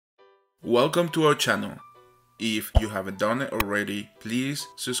Welcome to our channel. If you haven't done it already, please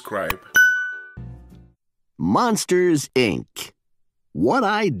subscribe. Monsters, Inc. What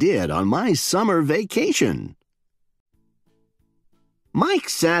I Did on My Summer Vacation. Mike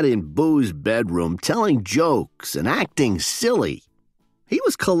sat in Boo's bedroom telling jokes and acting silly. He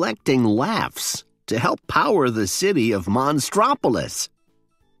was collecting laughs to help power the city of Monstropolis.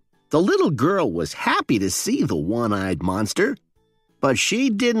 The little girl was happy to see the one-eyed monster, but she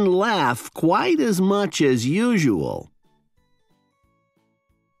didn't laugh quite as much as usual.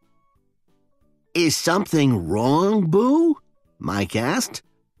 "Is something wrong, Boo?" Mike asked.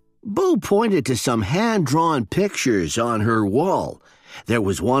 Boo pointed to some hand-drawn pictures on her wall. There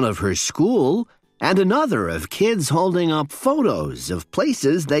was one of her school and another of kids holding up photos of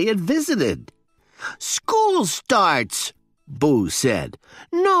places they had visited. "School starts," Boo said.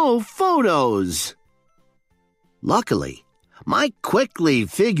 "No photos." Luckily, Mike quickly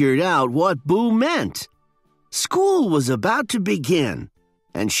figured out what Boo meant. School was about to begin,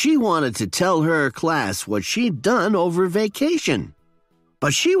 and she wanted to tell her class what she'd done over vacation.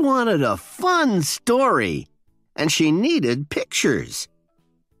 But she wanted a fun story, and she needed pictures.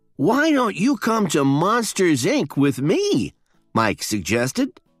 "Why don't you come to Monsters, Inc. with me?" Mike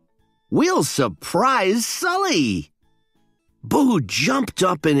suggested. "We'll surprise Sully." Boo jumped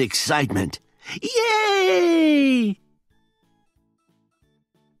up in excitement. "Yay!"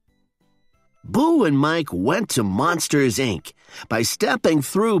 Boo and Mike went to Monsters, Inc. by stepping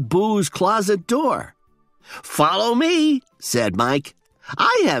through Boo's closet door. "Follow me," said Mike.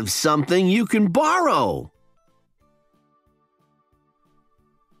 "I have something you can borrow."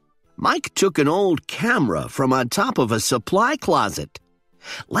 Mike took an old camera from on top of a supply closet.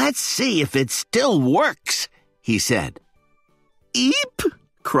 "Let's see if it still works," he said. "Eep!"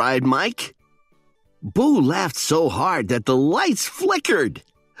 cried Mike. Boo laughed so hard that the lights flickered.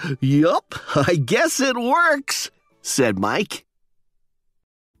 "Yup, I guess it works," said Mike.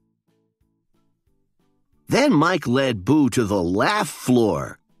 Then Mike led Boo to the laugh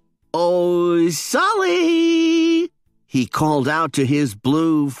floor. "Oh, Sully!" he called out to his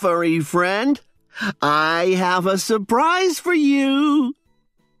blue furry friend. "I have a surprise for you."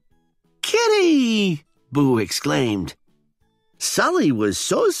 "Kitty!" Boo exclaimed. Sully was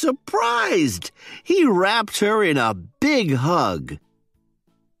so surprised, he wrapped her in a big hug.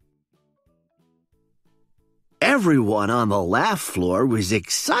 Everyone on the laugh floor was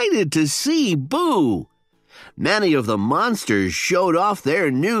excited to see Boo. Many of the monsters showed off their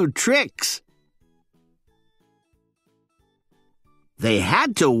new tricks. They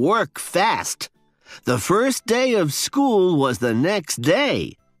had to work fast. The first day of school was the next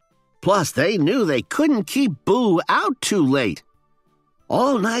day. Plus, they knew they couldn't keep Boo out too late.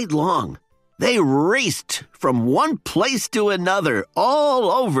 All night long, they raced from one place to another all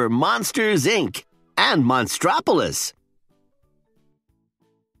over Monsters, Inc. and Monstropolis.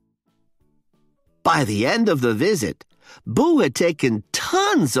 By the end of the visit, Boo had taken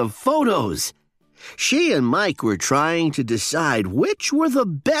tons of photos. She and Mike were trying to decide which were the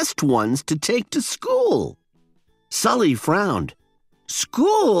best ones to take to school. Sully frowned.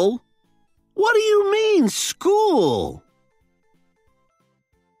 "School? What do you mean, school?"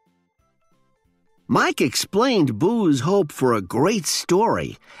 Mike explained Boo's hope for a great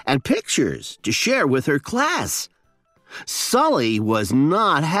story and pictures to share with her class. Sully was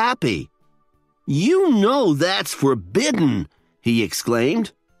not happy. "You know that's forbidden," he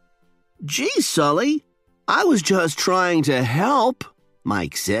exclaimed. "Gee, Sully, I was just trying to help,"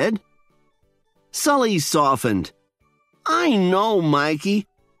 Mike said. Sully softened. "I know, Mikey,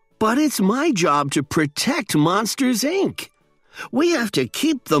 but it's my job to protect Monsters, Inc. We have to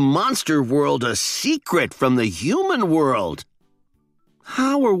keep the monster world a secret from the human world."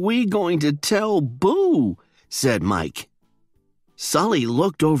 "How are we going to tell Boo?" said Mike. Sully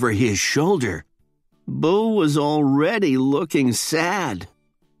looked over his shoulder. Boo was already looking sad.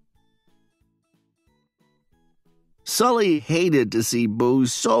 Sully hated to see Boo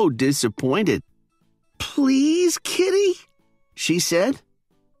so disappointed. "Please, Kitty," she said.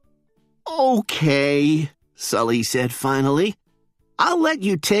 "Okay," Sully said finally. "I'll let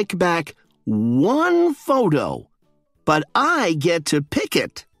you take back one photo, but I get to pick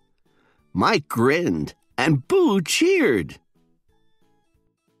it." Mike grinned, and Boo cheered.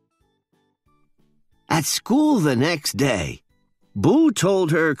 At school the next day, Boo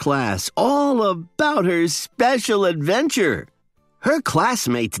told her class all about her special adventure. Her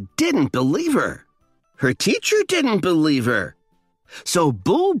classmates didn't believe her. Her teacher didn't believe her. So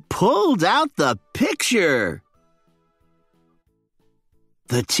Boo pulled out the picture.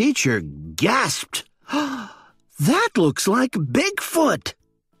 The teacher gasped. "That looks like Bigfoot."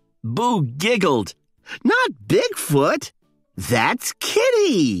 Boo giggled. Not Bigfoot. That's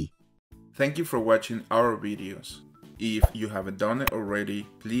Kitty. Thank you for watching our videos. If you haven't done it already,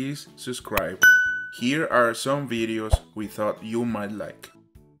 please subscribe. Here are some videos we thought you might like.